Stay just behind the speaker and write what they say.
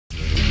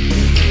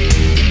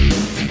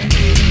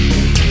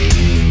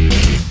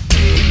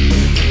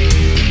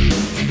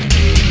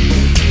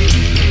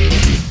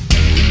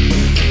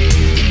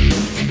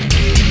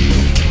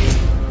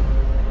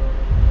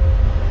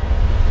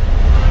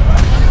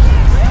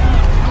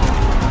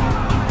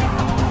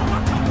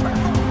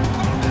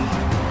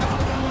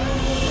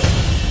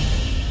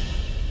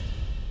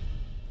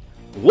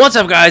What's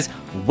up, guys?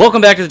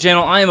 Welcome back to the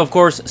channel. I am, of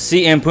course,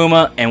 CM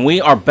Puma, and we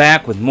are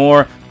back with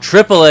more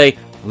AAA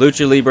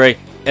Lucha Libre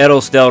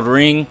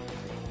AAA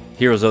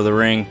Heroes of the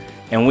Ring,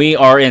 and we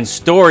are in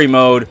story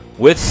mode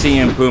with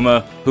CM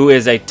Puma, who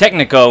is a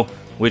Technico,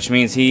 which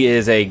means he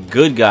is a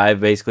good guy.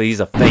 Basically,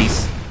 he's a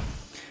face.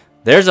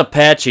 There's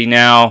Apache.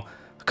 Now,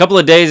 a couple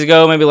of days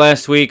ago, maybe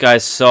last week, I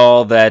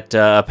saw that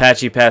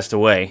Apache passed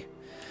away,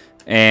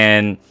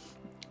 and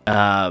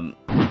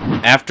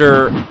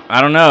after, I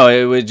don't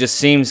know, it just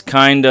seems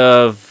kind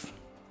of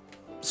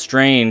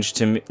strange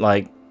to me,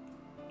 like,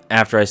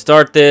 after I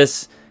start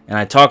this and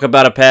I talk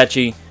about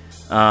Apache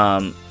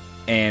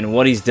and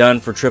what he's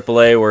done for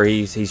AAA, where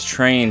he's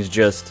trained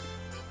just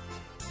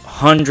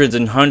hundreds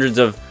and hundreds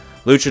of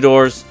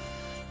luchadors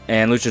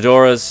and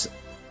luchadoras,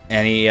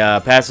 and he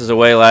passes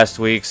away last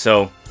week.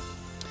 So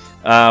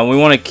we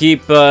want to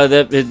keep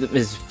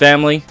his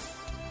family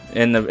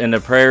in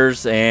the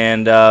prayers,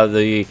 and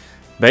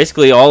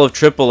basically all of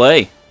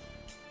AAA.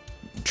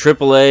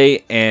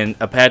 AAA and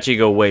Apache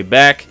go way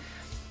back,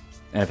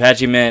 and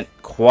Apache meant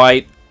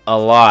quite a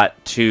lot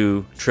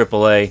to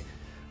AAA,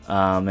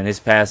 and his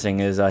passing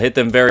has hit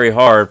them very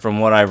hard from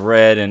what I've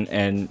read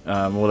and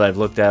what I've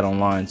looked at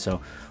online.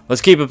 So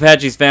let's keep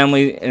Apache's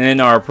family in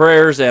our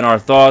prayers and our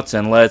thoughts,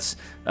 and let's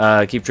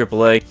keep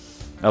AAA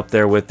up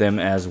there with them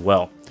as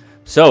well.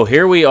 So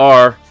here we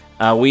are.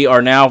 We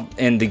are now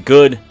in the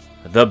good,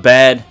 the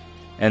bad,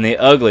 and the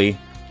ugly.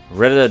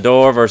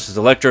 Retador versus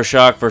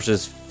Electroshock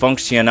versus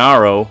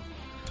Funcionaro.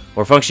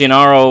 Or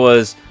Funcionaro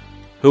was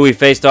who we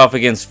faced off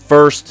against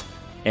first,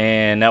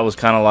 and that was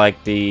kind of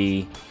like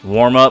the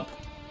warm-up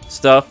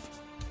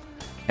stuff.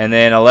 And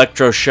then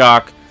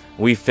Electroshock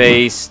we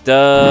faced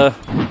here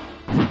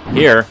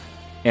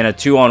in a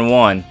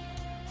 2-on-1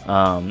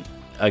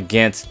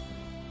 against,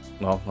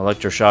 well,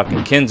 Electroshock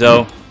and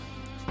Kenzo.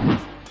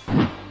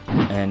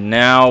 And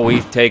now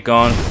we take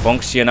on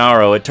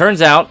Funcionaro. It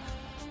turns out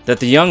that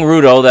the young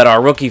Rudo that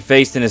our rookie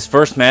faced in his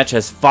first match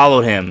has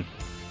followed him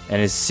and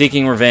is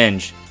seeking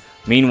revenge.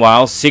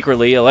 Meanwhile,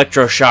 secretly,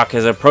 Electroshock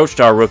has approached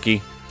our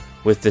rookie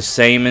with the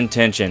same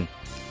intention.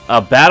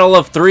 A battle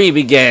of three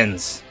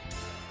begins.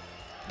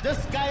 The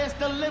sky is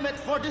the limit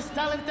for this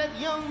talented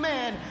young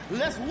man.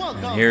 Let's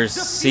welcome. And here's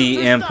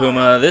CM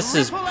Puma. This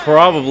is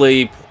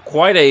probably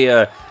quite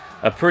a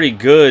pretty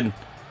good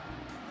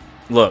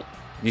look.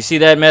 You see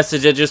that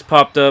message that just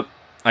popped up?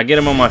 I get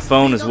them on my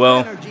phone as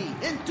well.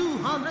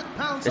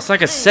 It's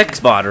like a sex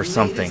bot or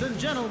something.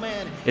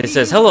 It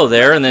says hello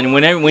there, and then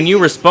when you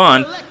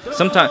respond,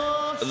 sometimes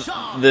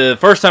the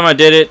first time I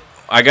did it,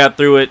 I got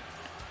through it,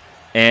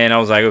 and I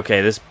was like,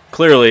 okay, this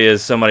clearly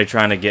is somebody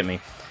trying to get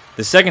me.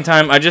 The second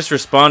time, I just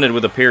responded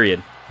with a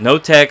period. No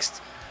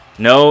text,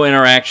 no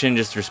interaction,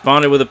 just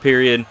responded with a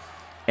period,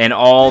 and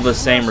all the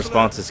same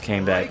responses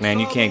came back. Man,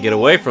 you can't get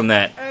away from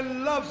that.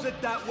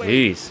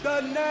 Jeez.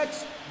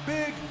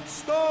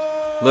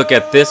 Look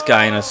at this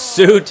guy in a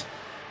suit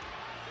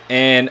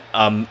and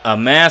a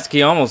mask.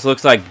 He almost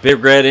looks like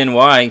Big Red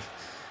NY.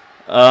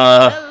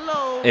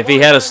 If he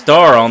had a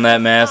star on that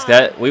mask,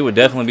 that we would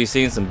definitely be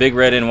seeing some Big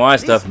Red NY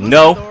stuff.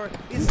 No.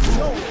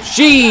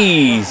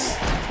 Jeez.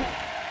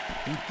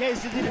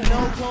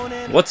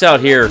 What's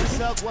out here?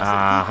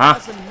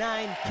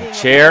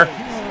 Chair.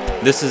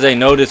 This is a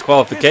no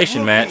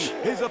disqualification match.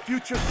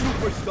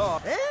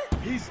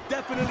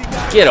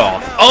 Get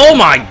off. Oh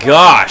my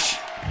gosh.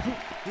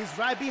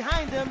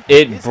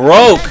 It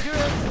broke.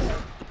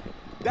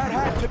 That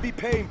had to be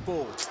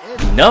painful.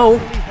 No,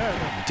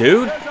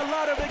 dude.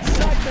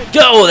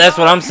 Go, that's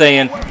what I'm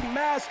saying.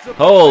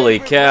 Holy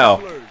cow.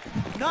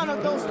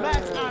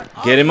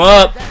 Get him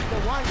up.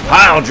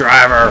 Pile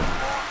driver.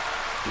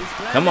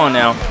 Come on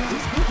now.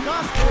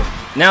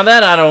 Now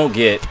that I don't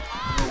get.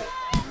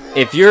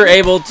 If you're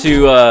able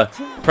to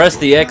press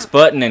the X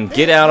button and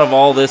get out of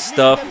all this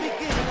stuff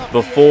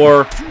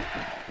before,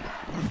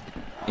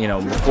 you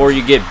know, before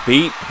you get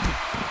beat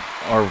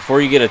or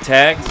before you get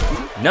attacked,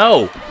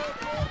 no.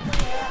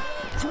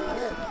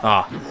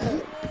 Ah.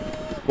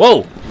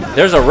 Whoa,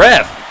 there's a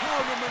ref.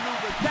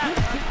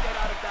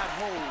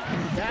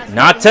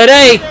 Not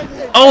today.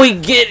 Oh, he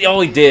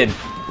did.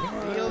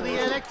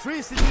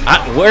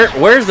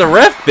 Where's the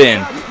ref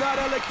been?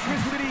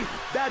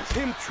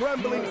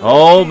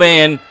 Oh,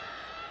 man.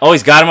 Oh,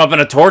 he's got him up in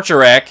a torture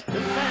rack.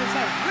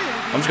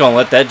 I'm just going to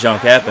let that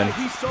junk happen.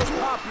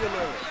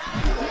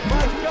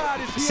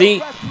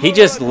 See, he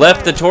just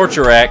left the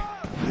torture rack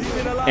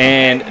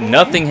and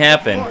nothing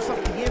happened.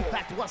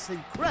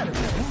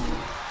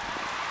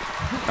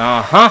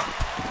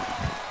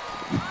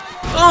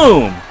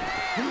 Boom.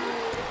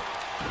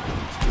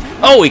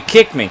 Oh, he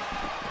kicked me.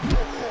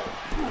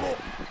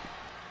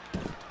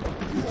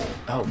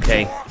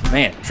 Okay.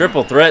 Man,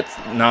 triple threat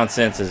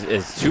nonsense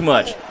is too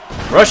much.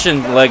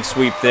 Russian leg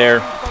sweep there.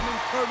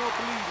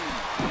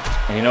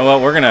 And you know what?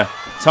 We're going to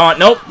taunt.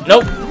 Nope.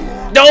 Nope.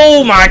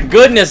 Oh, my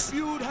goodness.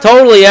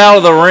 Totally out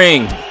of the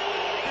ring.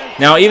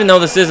 Now, even though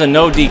this is a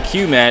no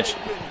DQ match,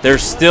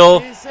 there's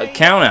still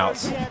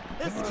countouts.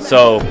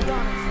 So,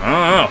 I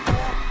don't know.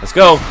 Let's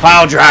go.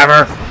 Pile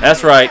driver.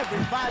 That's right.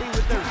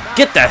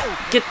 Get that.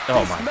 Get.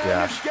 Oh my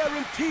gosh.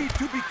 Guaranteed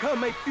to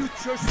become a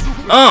future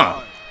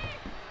superstar.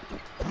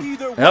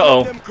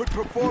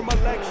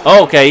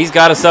 Uh-oh. Okay, he's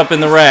got us up in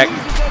the rack.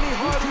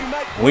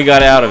 We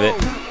got out of it.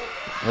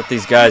 Let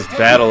these guys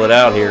battle it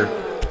out here.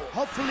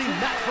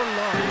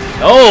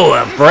 Oh,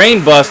 a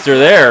brain buster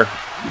there.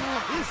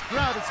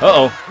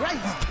 Uh-oh.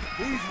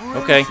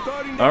 Okay.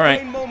 All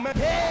right.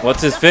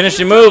 What's his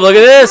finishing move? Look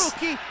at this.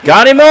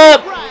 Got him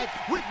up.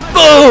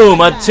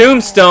 Boom. A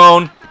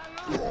tombstone.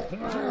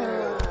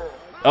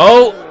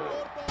 Oh.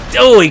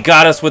 Oh, he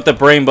got us with the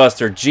brain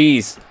buster.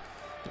 Jeez.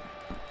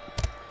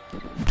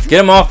 Get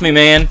him off me,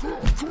 man.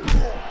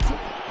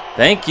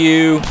 Thank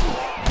you.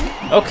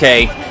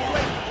 Okay.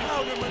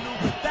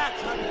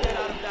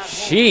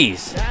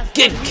 Jeez.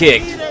 Get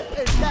kicked.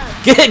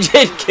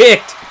 Get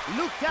kicked.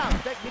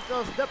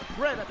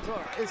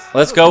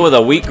 Let's go with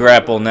a weak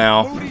grapple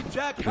now. We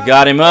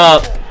got him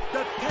up.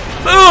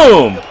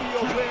 Boom.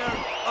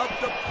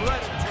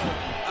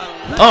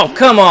 Oh,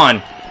 come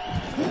on.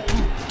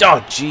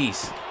 Oh,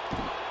 jeez.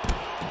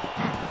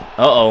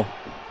 Uh-oh.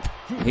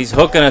 He's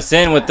hooking us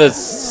in with the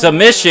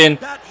submission.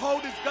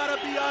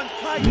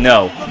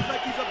 No.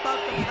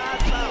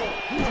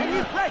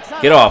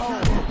 Get off.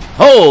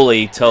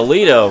 Holy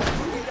Toledo.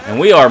 And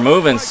we are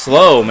moving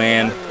slow,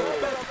 man.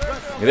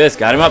 Look at this.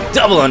 Got him up.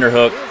 Double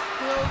underhook.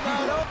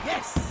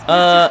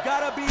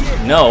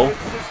 No.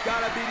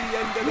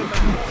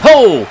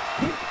 Oh!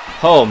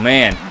 Oh,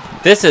 man.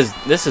 This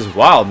is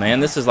wild, man.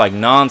 This is like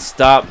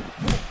non-stop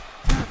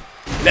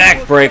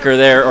backbreaker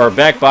there, or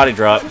back body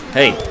drop.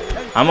 Hey,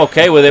 I'm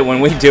okay with it when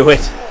we do it.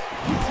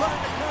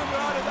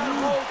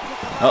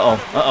 Uh-oh,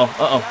 uh-oh,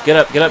 uh-oh. Get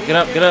up, get up, get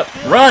up, get up.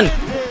 Run!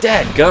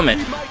 Dadgummit.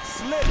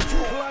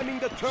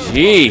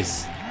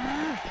 Jeez.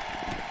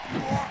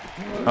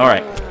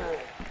 Alright.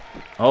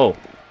 Oh.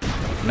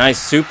 Nice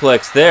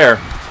suplex there.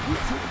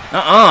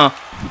 Uh-uh.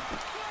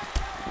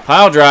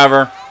 Pile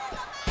driver.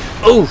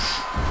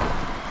 Oof.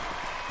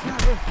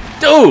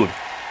 Dude!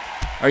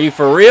 Are you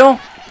for real?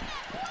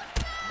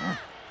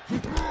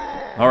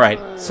 Alright.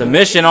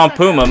 Submission on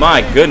Puma.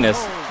 My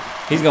goodness.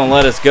 He's gonna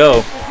let us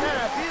go.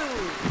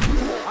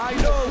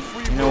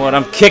 You know what?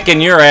 I'm kicking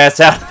your ass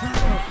out.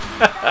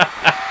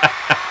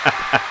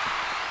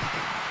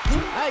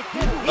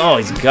 Oh,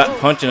 he's got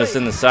punching us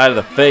in the side of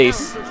the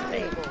face.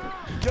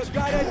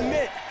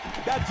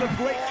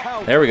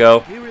 There we go.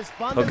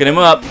 Hooking him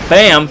up.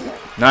 Bam.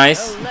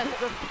 Nice.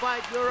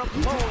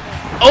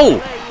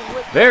 Oh!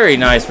 Very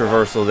nice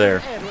reversal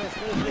there.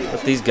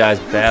 Let these guys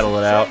battle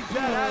it out.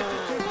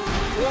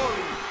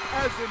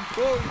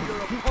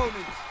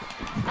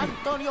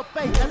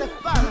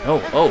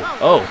 Oh, oh,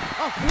 oh.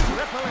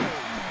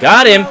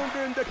 Got him.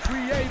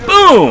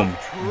 Boom!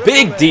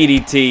 Big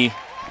DDT.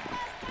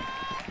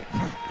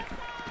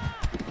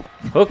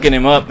 Hooking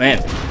him up,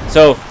 man.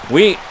 So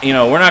we're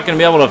not going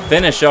to be able to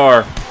finish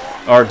or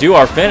do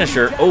our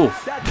finisher.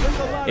 Oof.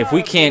 If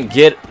we can't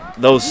get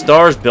those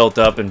stars built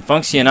up in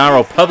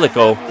Funcionario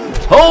Publico.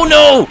 Oh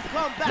no!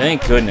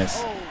 Thank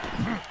goodness.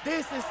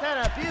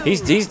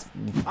 He's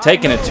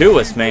taking it to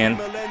us, man.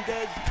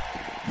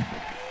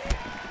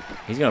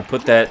 He's gonna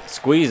put that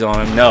squeeze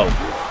on him. No.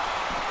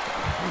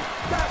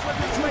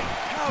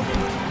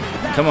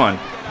 Come on.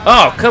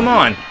 Oh, come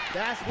on.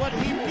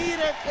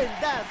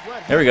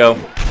 There we go.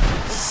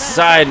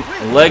 Side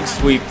leg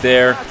sweep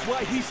there.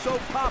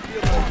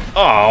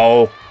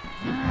 Oh.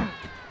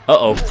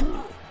 Uh-oh.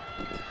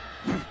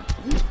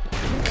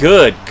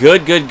 Good,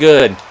 good, good,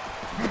 good.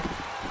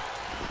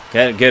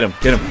 Get him, get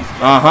him.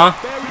 Uh-huh.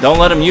 Don't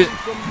let him use...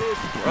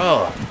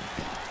 Bro.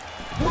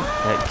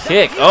 That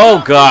kick.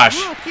 Oh, gosh.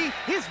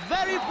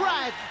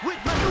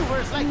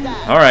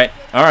 All right,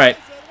 all right,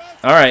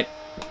 all right.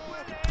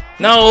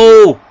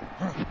 No!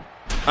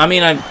 I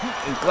mean, I'm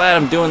glad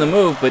I'm doing the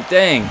move, but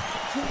dang.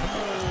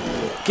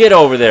 Get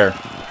over there.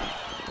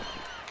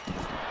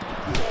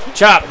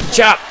 Chop,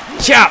 chop,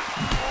 chop.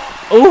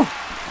 Ooh.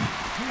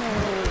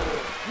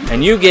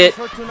 And you get...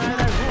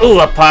 Ooh,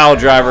 a pile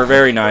driver.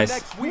 Very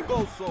nice.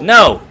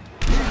 No.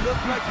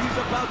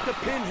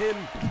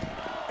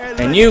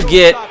 And you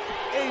get...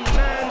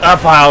 A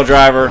pile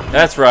driver.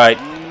 That's right.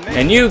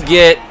 And you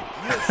get...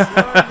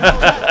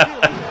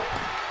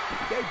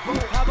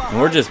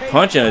 We're just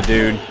punching a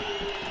dude.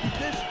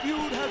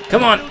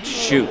 Come on.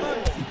 Shoot.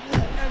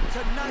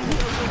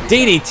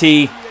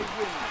 DDT.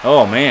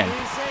 Oh, man.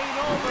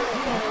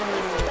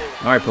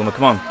 All right, Puma.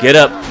 Come on. Get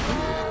up.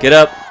 Get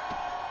up.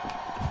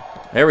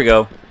 There we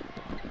go.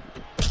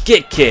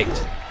 Get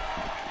kicked.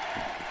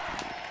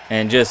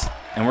 And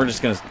we're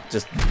just going to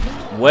just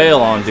wail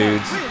on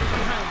dudes.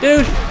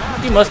 Dude,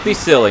 you must be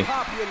silly.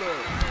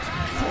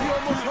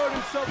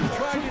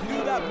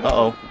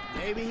 Uh-oh.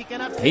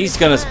 He's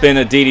going to spin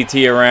a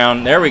DDT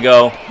around. There we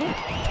go.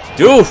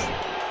 Doof.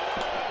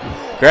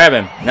 Grab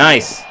him.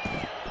 Nice.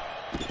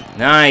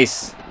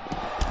 Nice.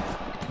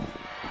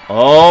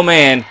 Oh,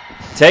 man.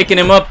 Taking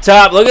him up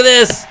top. Look at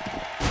this.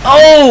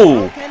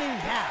 Oh.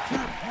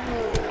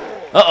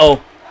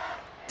 Uh-oh.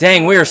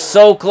 Dang, we are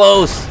so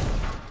close.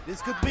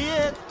 This could be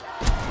it.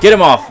 Get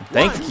him off.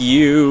 Thank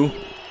you.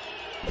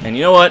 And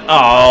you know what?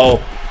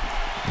 Oh.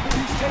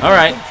 All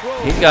right,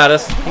 he got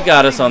us. He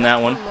got us on that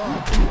one.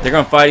 They're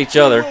gonna fight each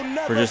other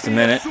for just a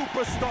minute.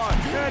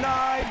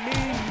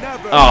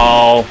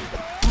 Oh,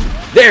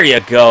 there you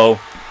go.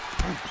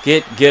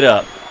 Get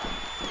up.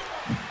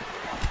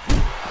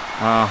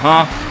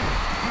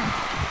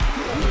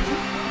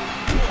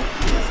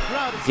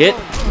 Get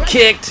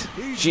kicked.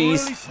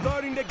 Jeez.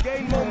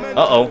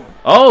 Uh-oh.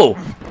 Oh,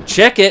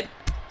 check it.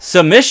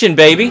 Submission,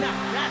 baby.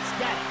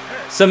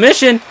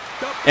 Submission.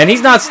 And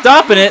he's not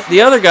stopping it.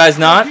 The other guy's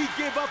not.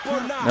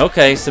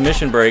 Okay,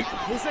 submission break.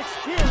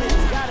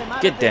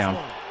 Get down.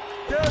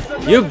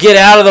 You get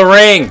out of the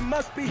ring.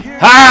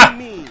 Ha!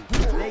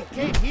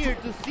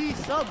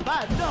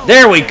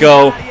 There we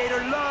go.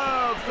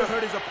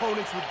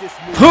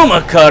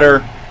 Puma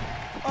cutter.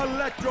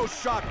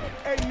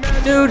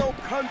 Dude,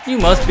 you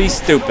must be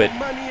stupid.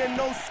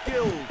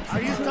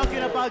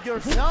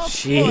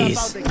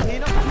 Jeez.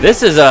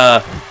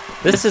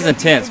 This is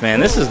intense, man.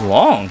 This is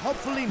long.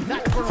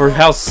 For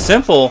how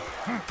simple.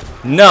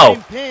 No.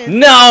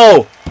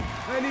 No.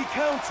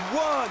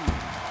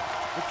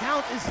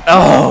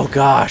 Oh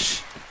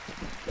gosh.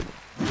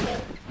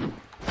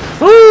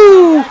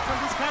 Woo!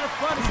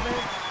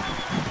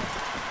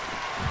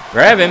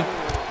 Grab him.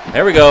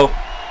 There we go.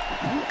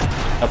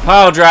 A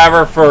pile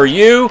driver for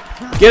you.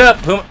 Get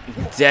up, Puma.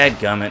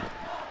 Dadgummit.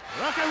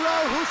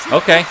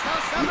 Okay.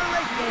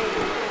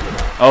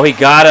 Oh, he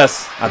got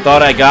us. I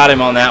thought I got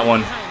him on that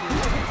one.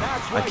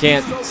 I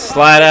can't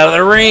slide out of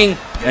the ring,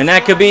 and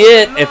that could be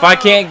it if I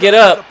can't get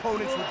up.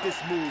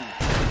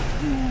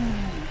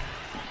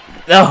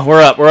 Oh,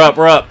 we're up, we're up,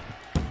 we're up.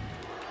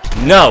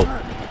 No.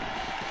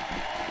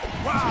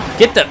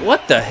 Get the,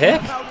 what the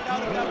heck?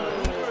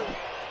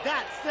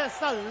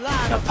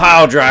 A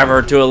pile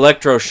driver to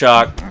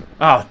electroshock.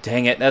 Oh,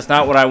 dang it, that's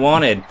not what I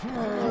wanted.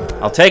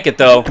 I'll take it,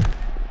 though.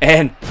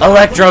 And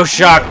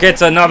electroshock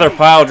gets another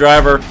pile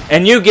driver,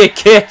 and you get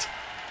kicked.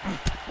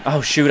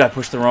 Oh, shoot, I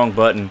pushed the wrong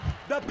button.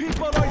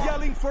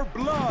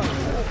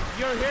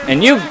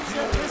 And you,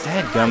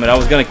 dadgummit, I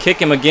was going to kick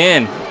him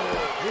again.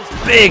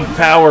 Big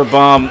power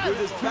bomb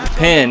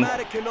pin.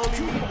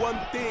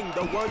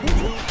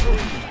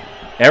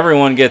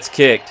 Everyone gets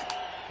kicked.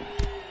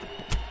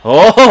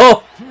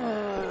 Oh!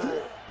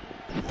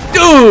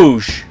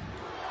 Douche!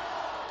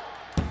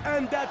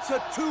 And that's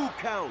a 2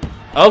 count.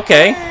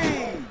 Okay.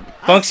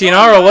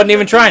 Functionaro wasn't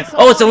even trying.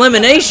 Oh, it's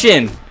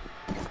elimination!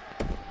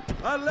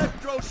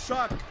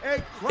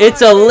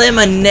 It's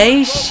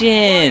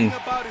elimination!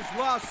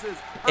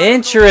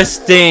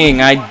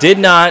 Interesting. I did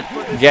not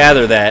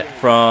gather that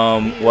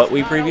from what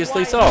we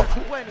previously saw.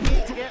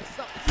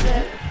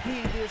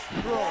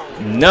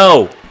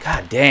 No.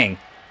 God dang.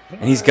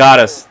 And he's got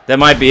us. That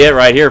might be it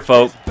right here,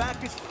 folks.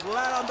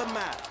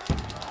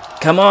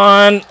 Come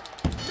on.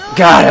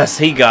 Got us.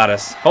 He got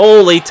us.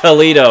 Holy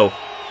Toledo.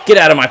 Get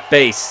out of my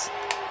face.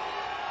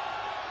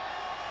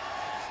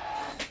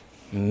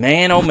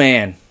 Man, oh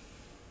man.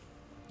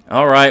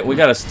 Alright, we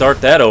got to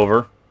start that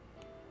over.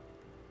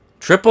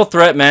 Triple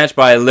threat match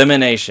by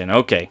elimination.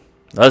 Okay,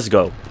 let's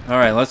go.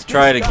 Alright, let's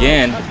try it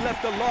again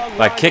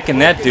by kicking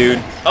that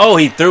dude. Oh,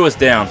 he threw us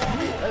down.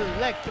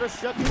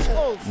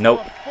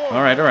 Nope.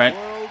 Alright, alright.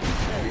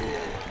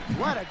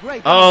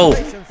 Oh,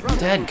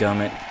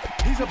 dadgummit.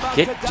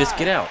 Just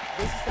get out.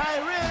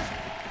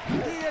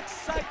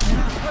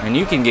 And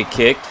you can get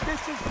kicked.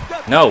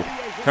 No,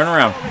 turn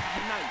around.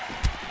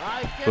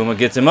 Puma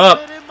gets him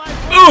up.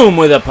 Boom,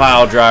 with a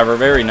pile driver.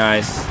 Very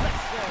nice.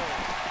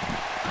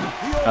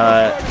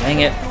 Dang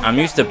it. I'm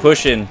used to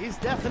pushing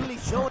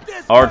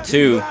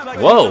R2.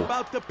 Whoa.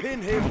 I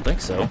don't think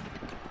so.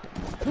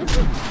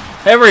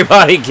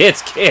 Everybody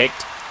gets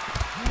kicked.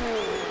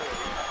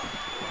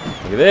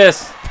 Look at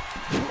this.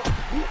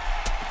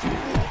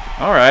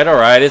 Alright,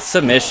 alright. It's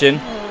submission.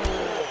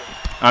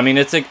 I mean,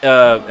 it's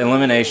a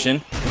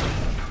elimination.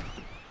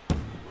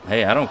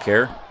 Hey, I don't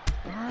care.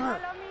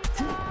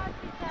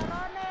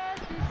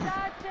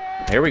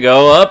 Here we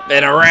go. Up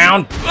and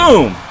around.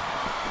 Boom.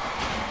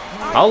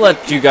 I'll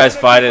let you guys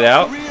fight it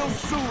out.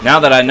 Now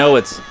that I know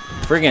it's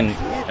friggin'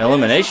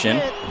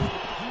 elimination.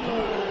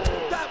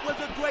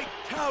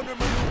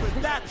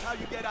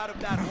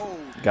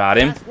 Got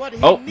him.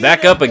 Oh,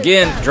 back up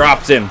again.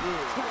 Drops him.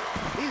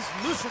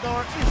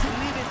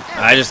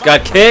 I just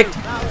got kicked.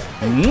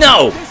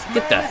 No.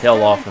 Get the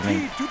hell off of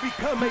me.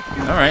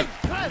 Alright.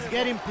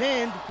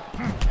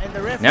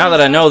 Now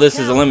that I know this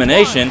is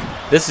elimination,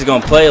 this is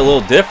going to play a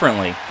little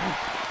differently.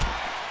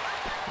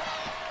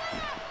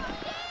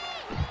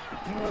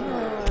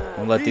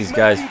 We'll let these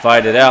guys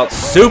fight it out.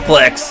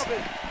 Suplex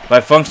by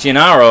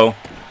Functionaro.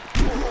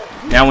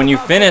 Now, when you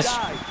finish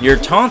your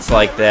taunts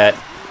like that,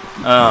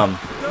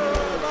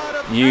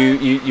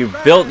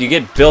 you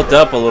get built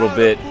up a little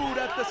bit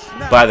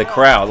by the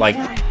crowd. Like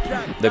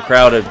the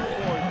crowd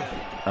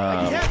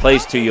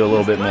plays to you a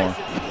little bit more.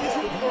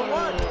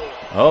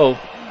 Oh,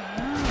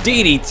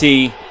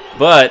 DDT,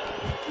 but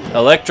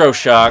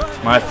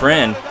electroshock, my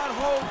friend.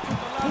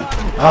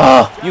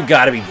 Oh, you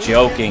gotta be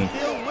joking.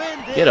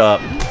 Get up.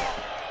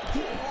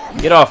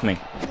 Get off me.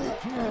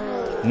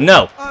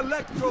 No.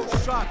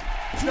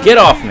 Get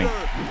off me.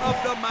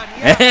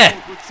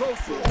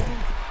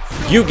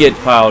 You get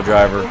pile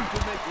driver.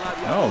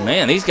 Oh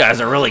man, these guys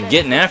are really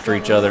getting after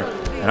each other,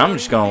 and I'm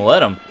just gonna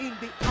let them.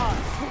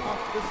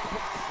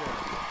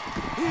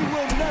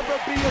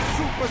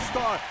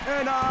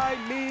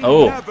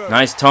 Oh,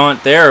 nice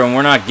taunt there, and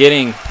we're not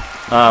getting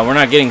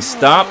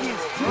stopped.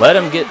 Let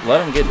him get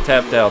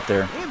tapped out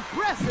there.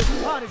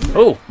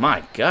 Oh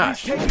my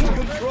gosh.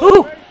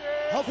 Woo.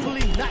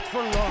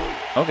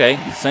 Okay,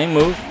 same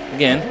move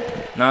again.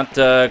 Not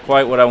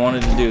quite what I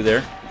wanted to do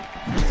there.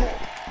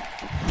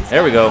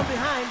 There we go.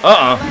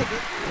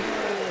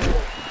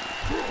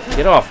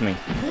 Get off me.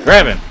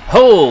 Grab him.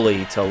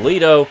 Holy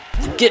Toledo.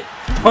 Get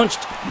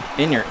punched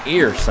in your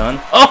ear,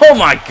 son. Oh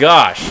my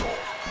gosh.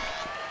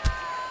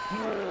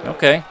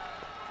 Okay.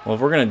 Well,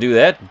 if we're going to do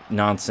that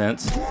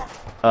nonsense,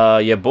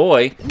 your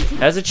boy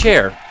has a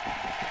chair.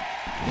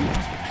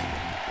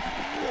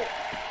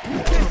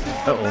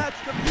 Uh-oh.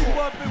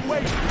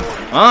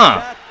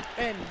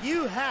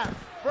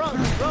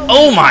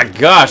 Oh my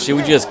gosh,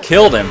 we just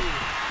killed him.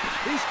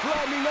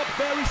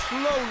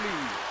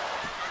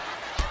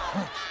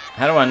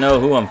 How do I know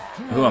who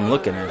I'm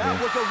looking at here?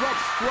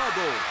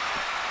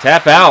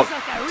 Tap out.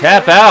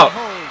 Tap out.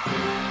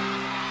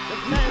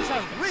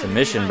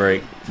 Submission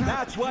break.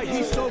 That's why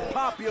he's so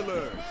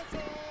popular.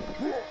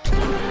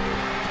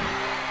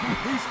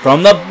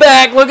 From the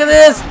back, look at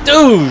this.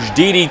 Douche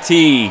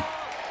DDT.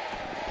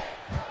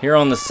 Here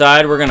on the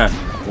side, we're going to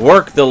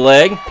work the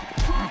leg.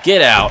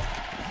 Get out.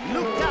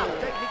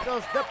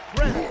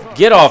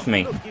 Get off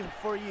me.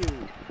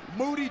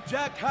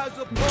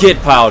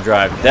 Get pile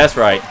drive. That's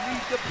right.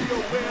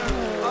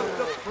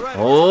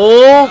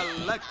 Oh.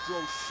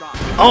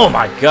 Oh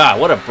my God,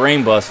 what a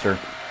brain buster.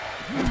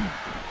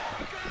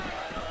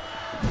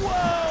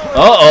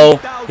 Uh-oh.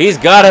 He's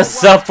got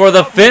us up for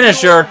the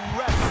finisher.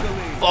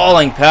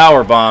 Falling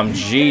power bomb.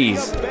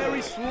 Jeez.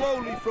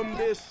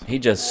 He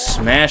just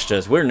smashed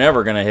us. We're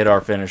never going to hit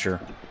our finisher.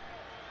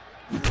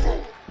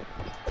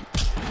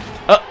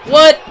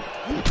 What?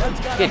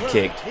 Get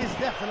kicked.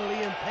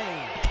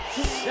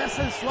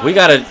 We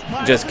got to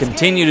just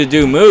continue to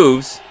do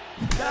moves,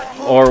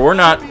 or we're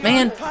not.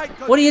 Man,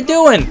 what are you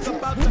doing?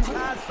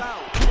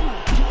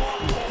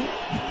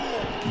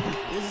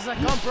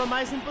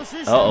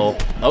 Uh-oh.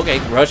 Okay,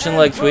 Russian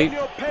leg sweep.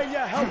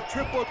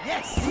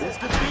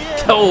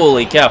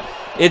 Holy cow.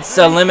 It's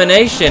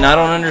elimination. I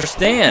don't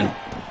understand.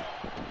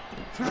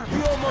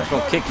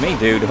 Don't kick me,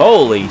 dude.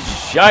 Holy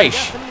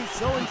shish.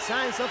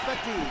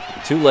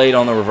 Too late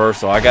on the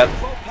reversal.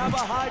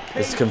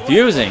 It's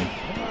confusing.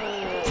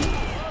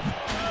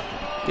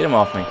 Get him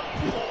off me.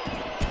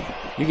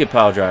 You get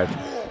pile drived.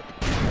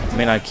 I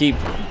mean, I keep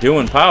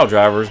doing pile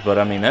drivers, but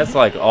I mean, that's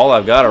like all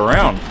I've got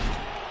around.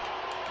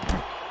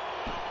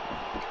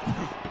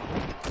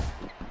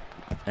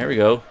 There we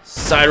go.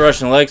 Side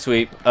Russian leg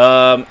sweep.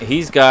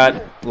 He's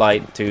got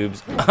light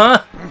tubes.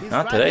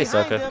 Not today,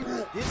 sucker.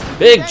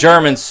 Big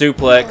German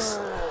suplex.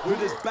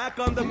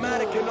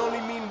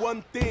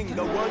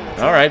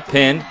 Alright,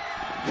 pinned.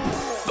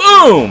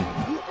 Boom!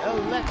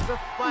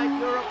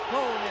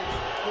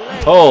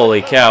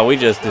 Holy cow, we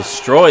just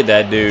destroyed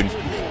that dude.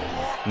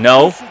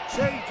 No.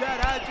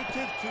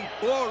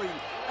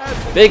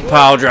 Big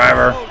pile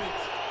driver.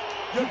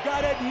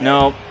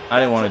 No, I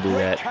didn't want to do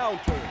that.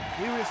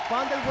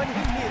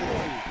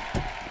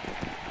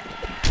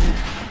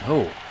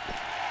 Oh,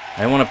 I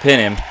didn't want to pin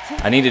him.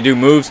 I need to do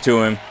moves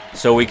to him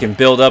so we can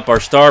build up our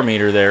star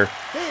meter there.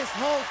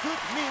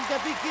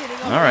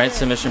 All right,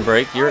 submission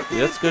break.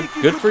 That's good.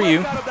 Good for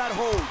you.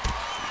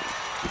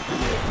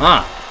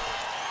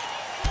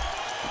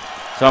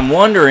 So I'm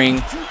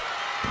wondering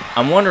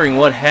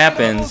what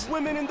happens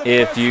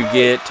if you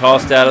get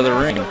tossed out of the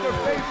ring.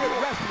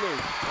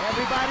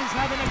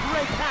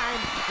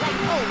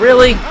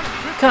 Really?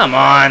 Come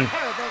on.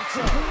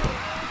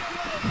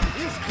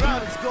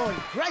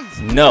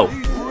 No.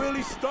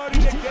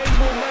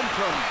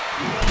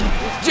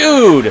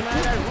 Dude,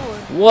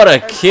 what a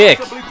kick.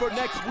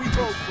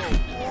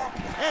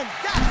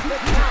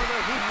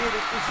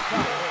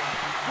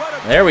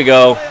 There we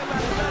go.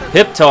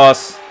 Hip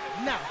toss.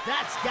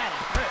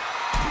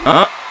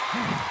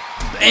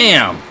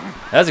 Bam.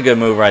 That's a good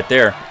move right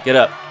there. Get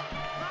up.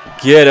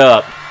 Get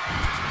up.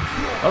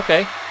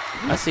 Okay.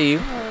 I see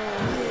you.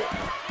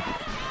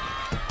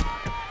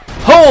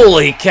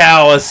 Holy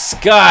cow, a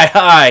sky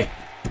high.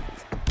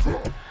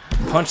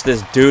 Punch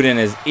this dude in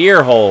his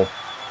ear hole.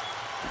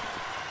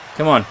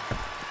 Come on.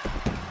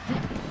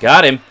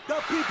 Got him.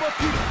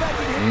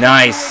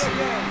 Nice.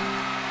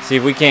 See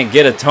if we can't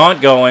get a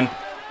taunt going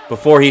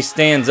before he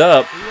stands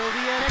up.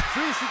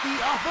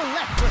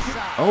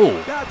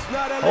 Oh.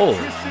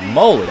 Holy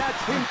moly.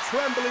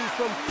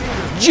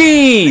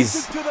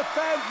 Jeez.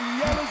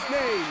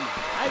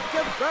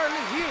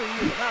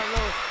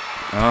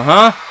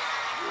 Uh-huh.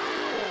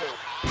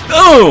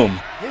 Boom.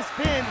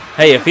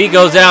 Hey, if he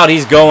goes out,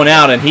 he's going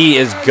out, and he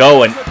is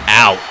going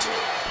out.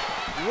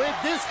 With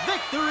this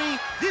victory,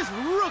 this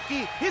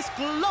rookie is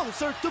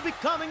closer to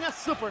becoming a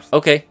superstar.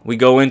 Okay, we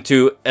go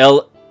into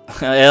El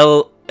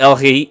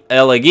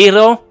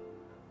Ejido.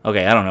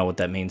 Okay, I don't know what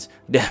that means.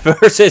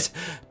 Versus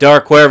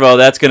Dark Cuervo.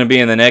 That's going to be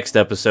in the next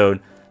episode.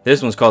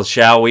 This one's called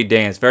Shall We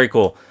Dance. Very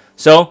cool.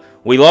 So,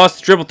 we lost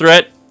the triple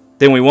threat.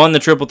 Then we won the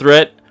triple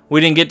threat.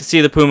 We didn't get to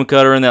see the Puma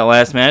Cutter in that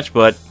last match,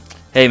 but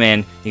hey,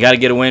 man, you got to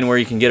get a win where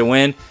you can get a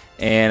win,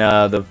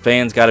 and the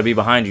fans got to be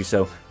behind you.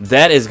 So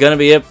that is going to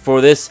be it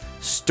for this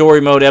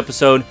story mode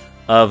episode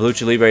of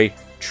Lucha Libre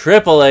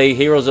AAA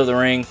Heroes of the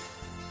Ring.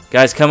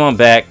 Guys, come on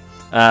back.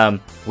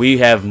 We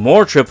have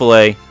more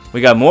AAA.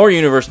 We got more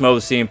Universe mode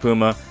with CM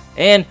Puma,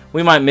 and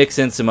we might mix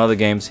in some other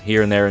games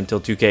here and there until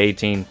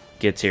 2K18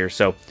 gets here.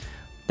 So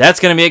that's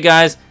going to be it,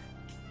 guys.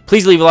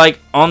 Please leave a like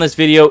on this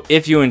video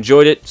if you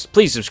enjoyed it.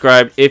 Please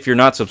subscribe if you're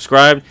not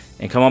subscribed,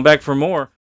 and come on back for more.